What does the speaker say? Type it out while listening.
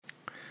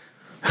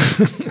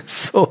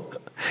So,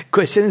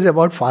 question is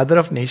about father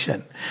of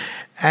nation.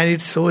 And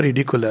it's so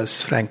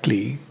ridiculous,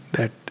 frankly,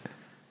 that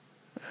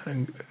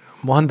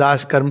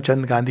Mohandas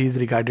Karamchand Gandhi is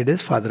regarded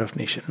as father of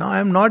nation. Now, I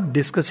am not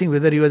discussing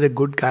whether he was a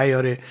good guy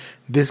or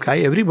this guy.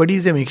 Everybody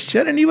is a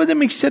mixture, and he was a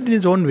mixture in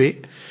his own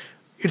way.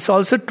 It's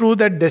also true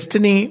that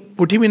destiny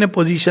put him in a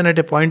position at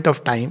a point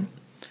of time.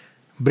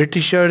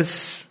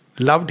 Britishers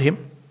loved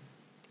him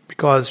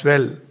because,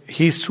 well,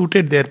 he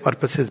suited their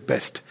purposes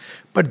best.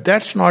 But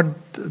that's not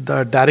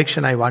the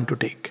direction I want to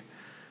take.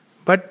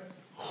 But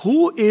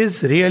who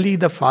is really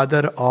the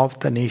father of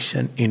the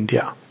nation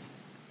India?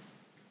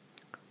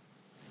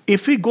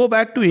 If we go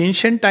back to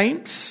ancient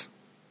times,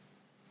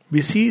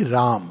 we see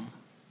Ram.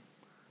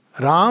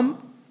 Ram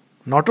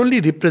not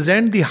only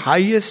represents the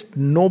highest,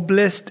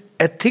 noblest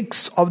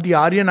ethics of the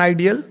Aryan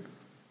ideal.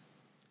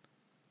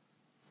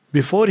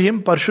 Before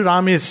him,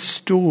 Parshuram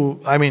is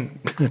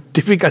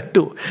difficult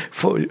to.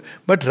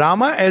 But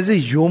Rama as a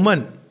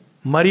human,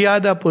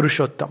 Maryada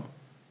Purushottam.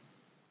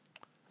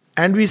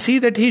 And we see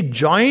that he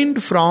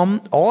joined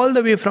from all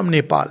the way from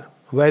Nepal,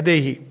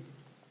 Vaidehi,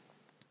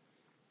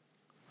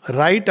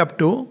 right up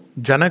to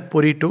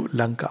Janakpuri to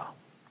Lanka.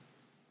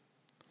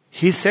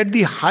 He set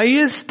the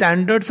highest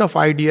standards of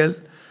ideal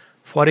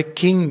for a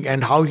king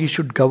and how he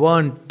should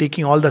govern,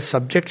 taking all the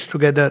subjects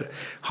together,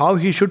 how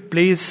he should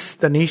place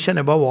the nation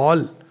above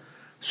all.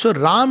 So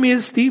Ram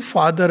is the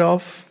father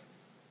of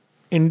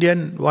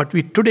Indian, what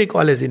we today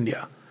call as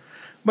India.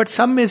 But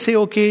some may say,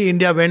 okay,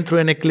 India went through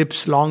an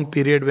eclipse, long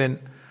period when,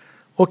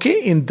 okay,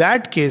 in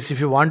that case, if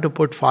you want to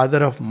put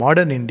father of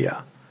modern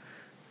India,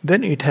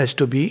 then it has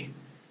to be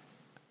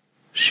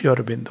Sri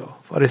Aurobindo.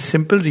 For a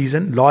simple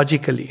reason,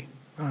 logically.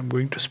 I'm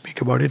going to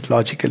speak about it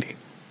logically.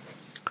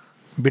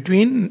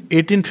 Between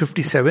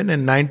 1857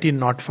 and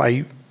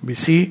 1905, we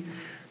see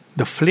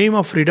the flame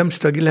of freedom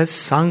struggle has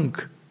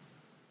sunk.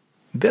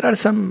 There are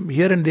some,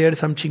 here and there,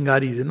 some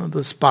chingaris,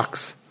 those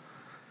sparks.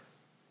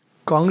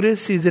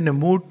 Congress is in a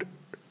mood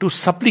to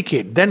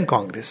supplicate, then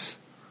Congress.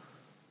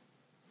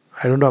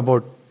 I don't know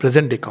about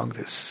present day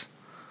Congress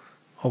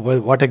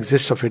or what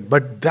exists of it,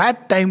 but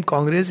that time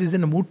Congress is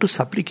in a mood to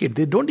supplicate.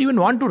 They don't even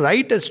want to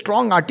write a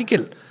strong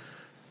article.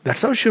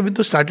 That's how Sri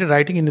Aurobindo started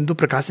writing in Hindu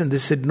Prakash, and they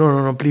said,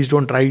 no, please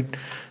don't write,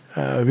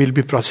 we'll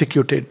be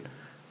prosecuted.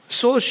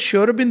 So Sri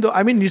Aurobindo,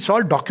 it's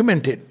all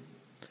documented.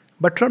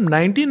 But from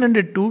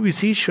 1902, we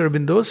see Sri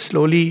Aurobindo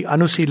slowly,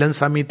 Anusilan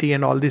Samiti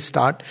and all this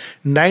start.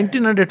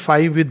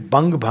 1905, with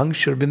Bang Bhang,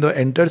 Sri Aurobindo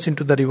enters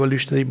into the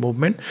revolutionary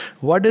movement.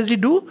 What does he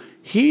do?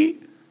 He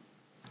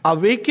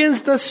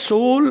awakens the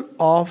soul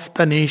of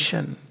the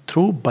nation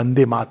through Bande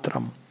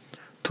Matram,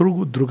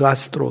 through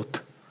Drugastrot,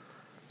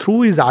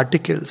 through his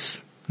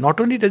articles. Not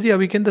only does he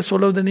awaken the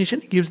soul of the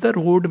nation, he gives the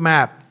road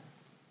map.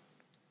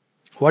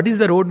 What is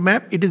the road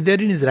map? It is there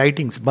in his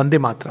writings, Bande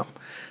Matram.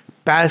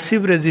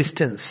 Passive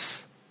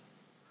resistance,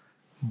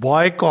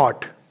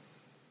 boycott,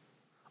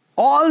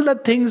 all the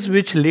things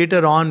which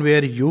later on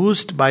were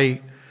used by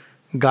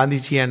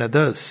Gandhiji and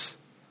others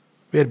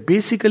were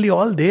basically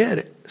all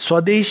there.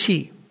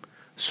 Swadeshi,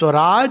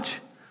 Swaraj,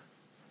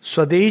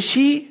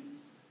 Swadeshi,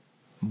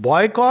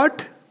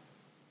 boycott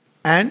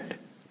and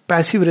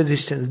passive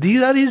resistance.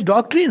 These are his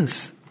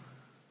doctrines.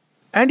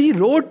 And he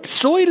wrote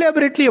so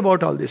elaborately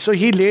about all this. So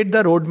he laid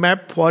the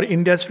roadmap for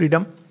India's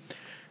freedom.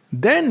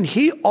 Then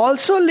he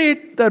also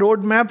laid the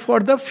roadmap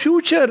for the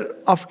future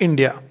of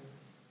India.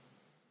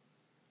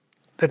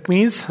 That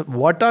means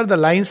what are the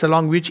lines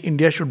along which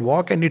India should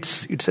walk, and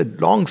it's a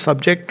long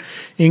subject,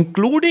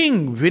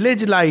 including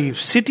village life,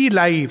 city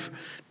life.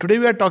 Today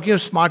we are talking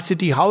of smart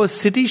city, how a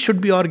city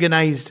should be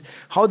organized,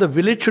 how the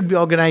village should be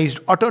organized,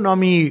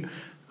 autonomy,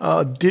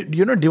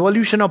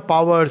 devolution of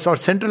powers or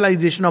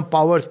centralization of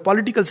powers,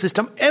 political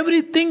system,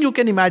 everything you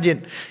can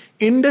imagine.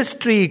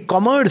 Industry,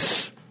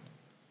 commerce,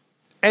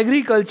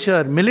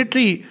 agriculture,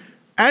 military,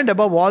 and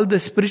above all the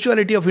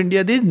spirituality of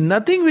India. There is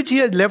nothing which he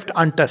has left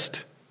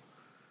untouched.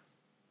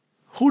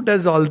 Who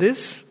does all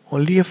this?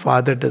 Only a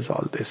father does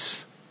all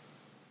this.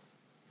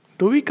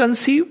 Do we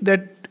conceive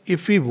that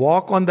if we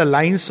walk on the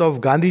lines of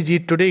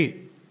Gandhiji today,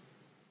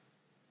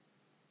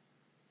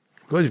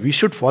 because we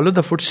should follow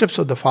the footsteps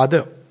of the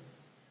father.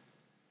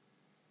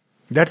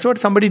 That's what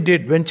somebody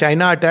did when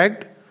China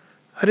attacked.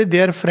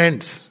 They are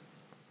friends.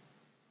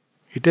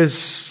 It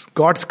is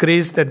God's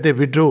grace that they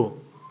withdrew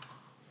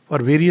for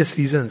various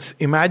reasons.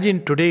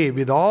 Imagine today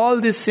with all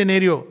this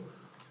scenario,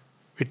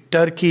 with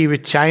Turkey,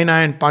 with China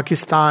and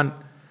Pakistan,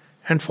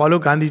 and follow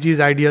Gandhiji's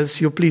ideas.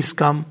 You please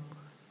come,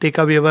 take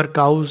away our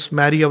cows,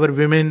 marry our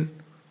women,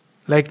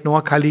 like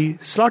Noah Khali,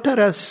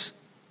 slaughter us.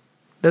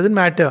 Doesn't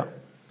matter.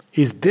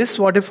 Is this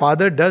what a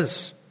father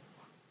does?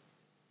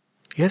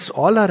 Yes,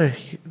 all are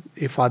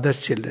a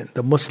father's children.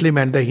 The Muslim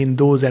and the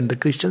Hindus and the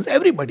Christians,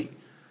 everybody.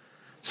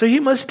 So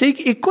he must take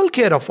equal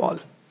care of all.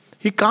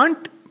 He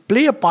can't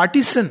play a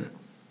partisan.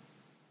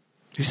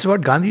 This is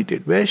what Gandhi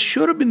did, where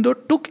Sri Aurobindo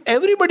took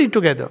everybody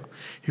together.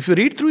 If you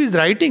read through his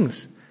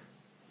writings,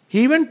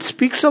 he even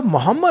speaks of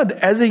Muhammad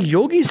as a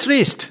yogi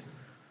shrestha.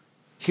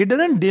 He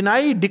doesn't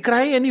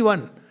decry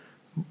anyone.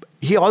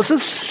 he also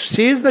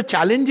says the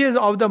challenges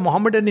of the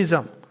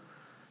Mohammedanism.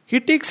 He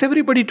takes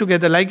everybody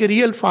together like a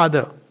real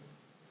father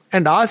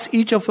and asks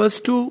each of us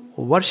to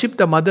worship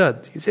the mother.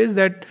 He says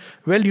that,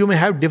 well, you may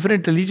have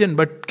different religion,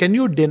 but can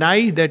you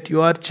deny that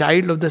you are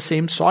child of the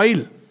same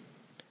soil,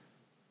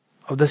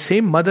 of the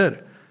same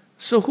mother?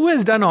 So who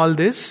has done all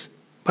this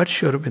but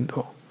Sri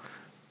Aurobindo?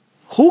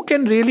 Who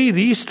can really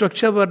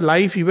restructure our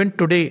life even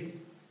today?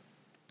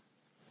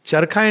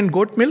 Charkha and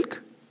goat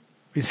milk?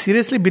 We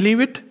seriously believe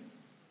it?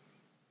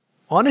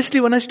 Honestly,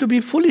 one has to be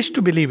foolish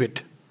to believe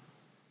it.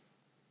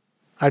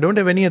 I don't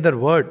have any other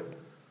word.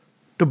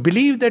 To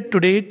believe that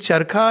today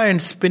charkha and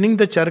spinning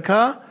the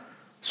charkha,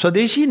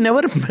 Swadeshi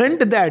never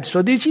meant that.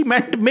 Swadeshi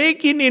meant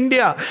make in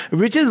India,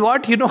 which is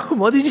what,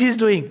 Modi ji is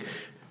doing.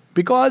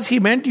 Because he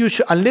meant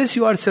unless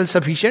you are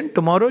self-sufficient,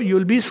 tomorrow you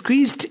will be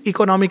squeezed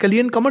economically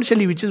and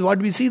commercially, which is what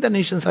we see the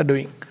nations are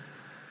doing.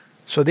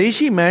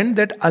 Swadeshi meant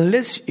that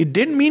unless, it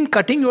didn't mean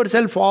cutting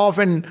yourself off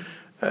and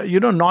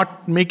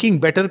not making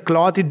better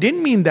cloth. It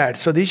didn't mean that.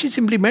 Swadeshi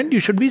simply meant you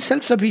should be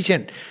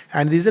self-sufficient.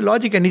 And this is a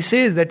logic. And he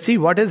says that, see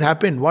what has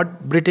happened,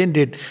 what Britain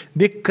did.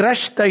 They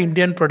crushed the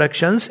Indian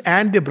productions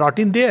and they brought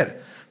in there.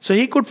 So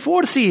he could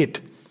foresee it.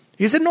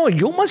 He said, no,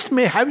 you must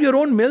have your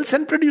own mills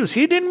and produce.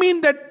 He didn't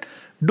mean that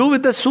do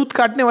with the soot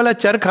kaatne wala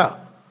charkha.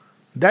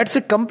 That's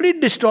a complete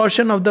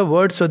distortion of the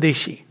word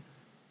Swadeshi.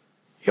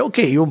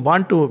 Okay, you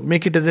want to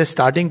make it as a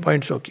starting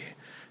point, it's okay.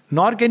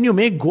 Nor can you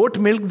make goat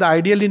milk the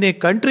ideal in a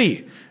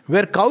country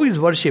where cow is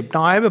worshipped.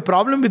 Now I have a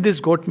problem with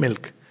this goat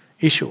milk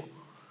issue.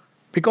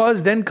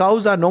 Because then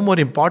cows are no more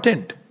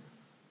important.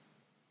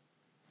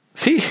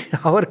 See,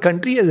 our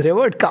country has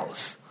revered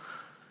cows.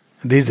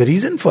 There is a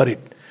reason for it.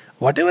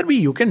 Whatever be,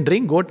 you can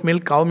drink goat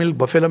milk, cow milk,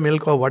 buffalo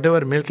milk or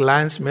whatever milk,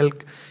 lion's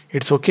milk.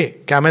 It's okay.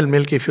 Camel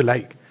milk if you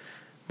like.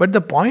 But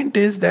the point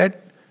is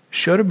that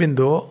Sri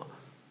Aurobindo,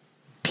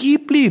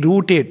 deeply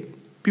rooted,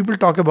 people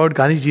talk about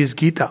Gandhiji's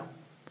Gita.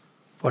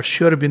 For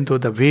Sri Aurobindo,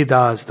 the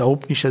Vedas, the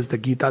Upanishads, the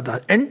Gita,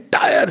 the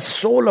entire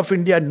soul of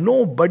India,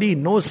 nobody,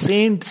 no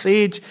saint,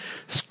 sage,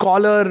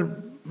 scholar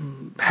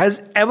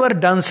has ever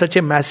done such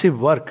a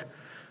massive work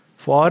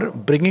for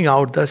bringing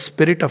out the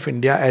spirit of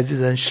India as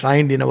is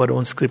enshrined in our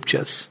own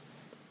scriptures.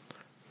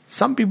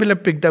 Some people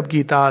have picked up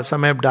Gita,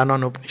 some have done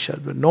on Upanishads,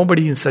 but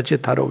nobody in such a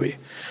thorough way.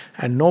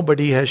 And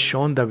nobody has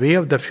shown the way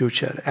of the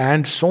future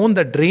and sown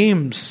the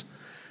dreams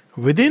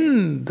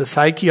within the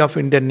psyche of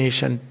Indian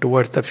nation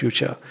towards the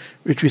future,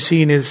 which we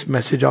see in his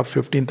message of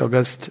 15th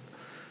August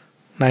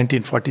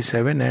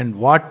 1947. And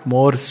what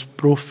more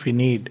proof we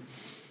need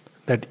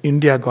that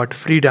India got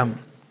freedom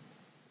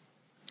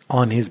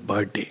on his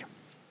birthday.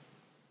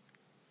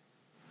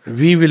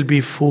 We will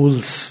be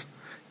fools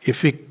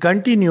if we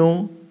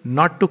continue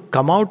not to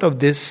come out of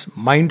this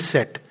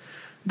mindset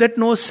that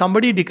no,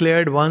 somebody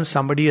declared once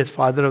somebody as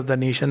father of the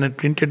nation and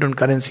printed on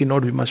currency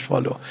note we must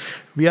follow.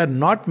 We are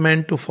not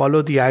meant to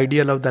follow the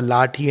ideal of the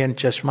lathi and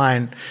chashma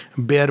and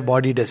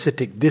bare-bodied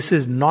ascetic. This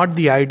is not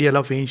the ideal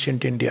of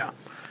ancient India.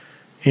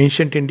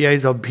 Ancient India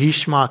is of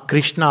Bhishma,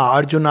 Krishna,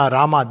 Arjuna,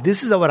 Rama.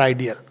 This is our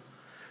ideal.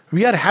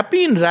 We are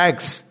happy in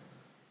rags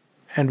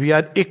and we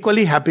are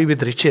equally happy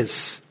with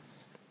riches.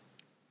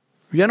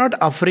 We are not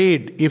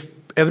afraid if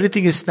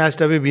everything is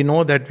snatched away. We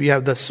know that we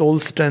have the soul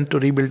strength to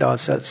rebuild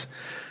ourselves.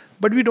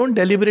 But we don't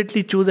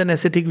deliberately choose an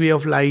ascetic way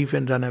of life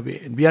and run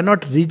away. We are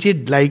not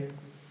rigid like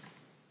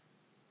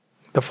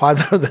the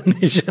father of the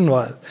nation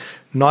was,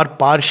 nor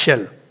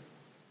partial.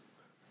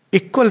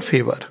 Equal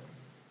favor.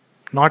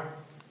 Not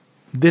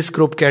this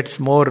group gets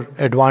more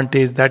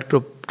advantage, that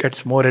group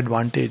gets more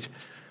advantage.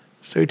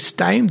 So it's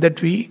time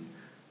that we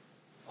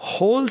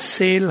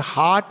wholesale,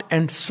 heart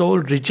and soul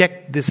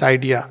reject this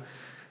idea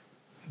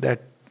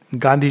that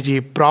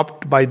Gandhiji,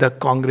 propped by the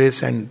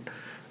Congress and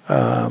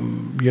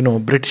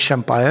British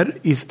Empire,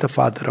 is the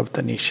father of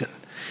the nation.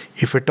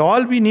 If at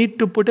all we need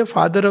to put a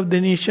father of the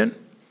nation,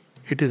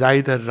 it is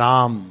either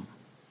Ram,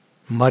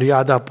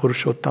 Maryada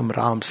Purushottam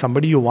Ram,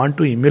 somebody you want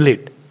to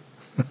emulate.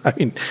 I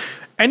mean,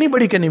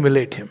 anybody can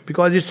emulate him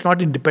because it's not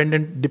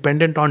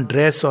dependent on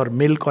dress or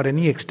milk or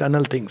any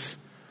external things.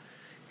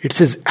 It's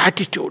his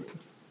attitude,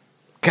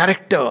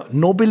 character,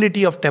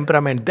 nobility of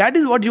temperament. That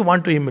is what you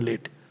want to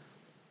emulate.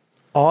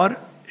 Or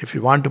if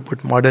you want to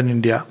put modern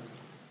India,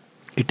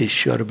 it is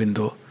Sri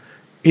Aurobindo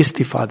is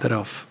the father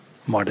of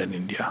modern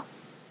India.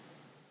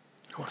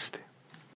 Namaste.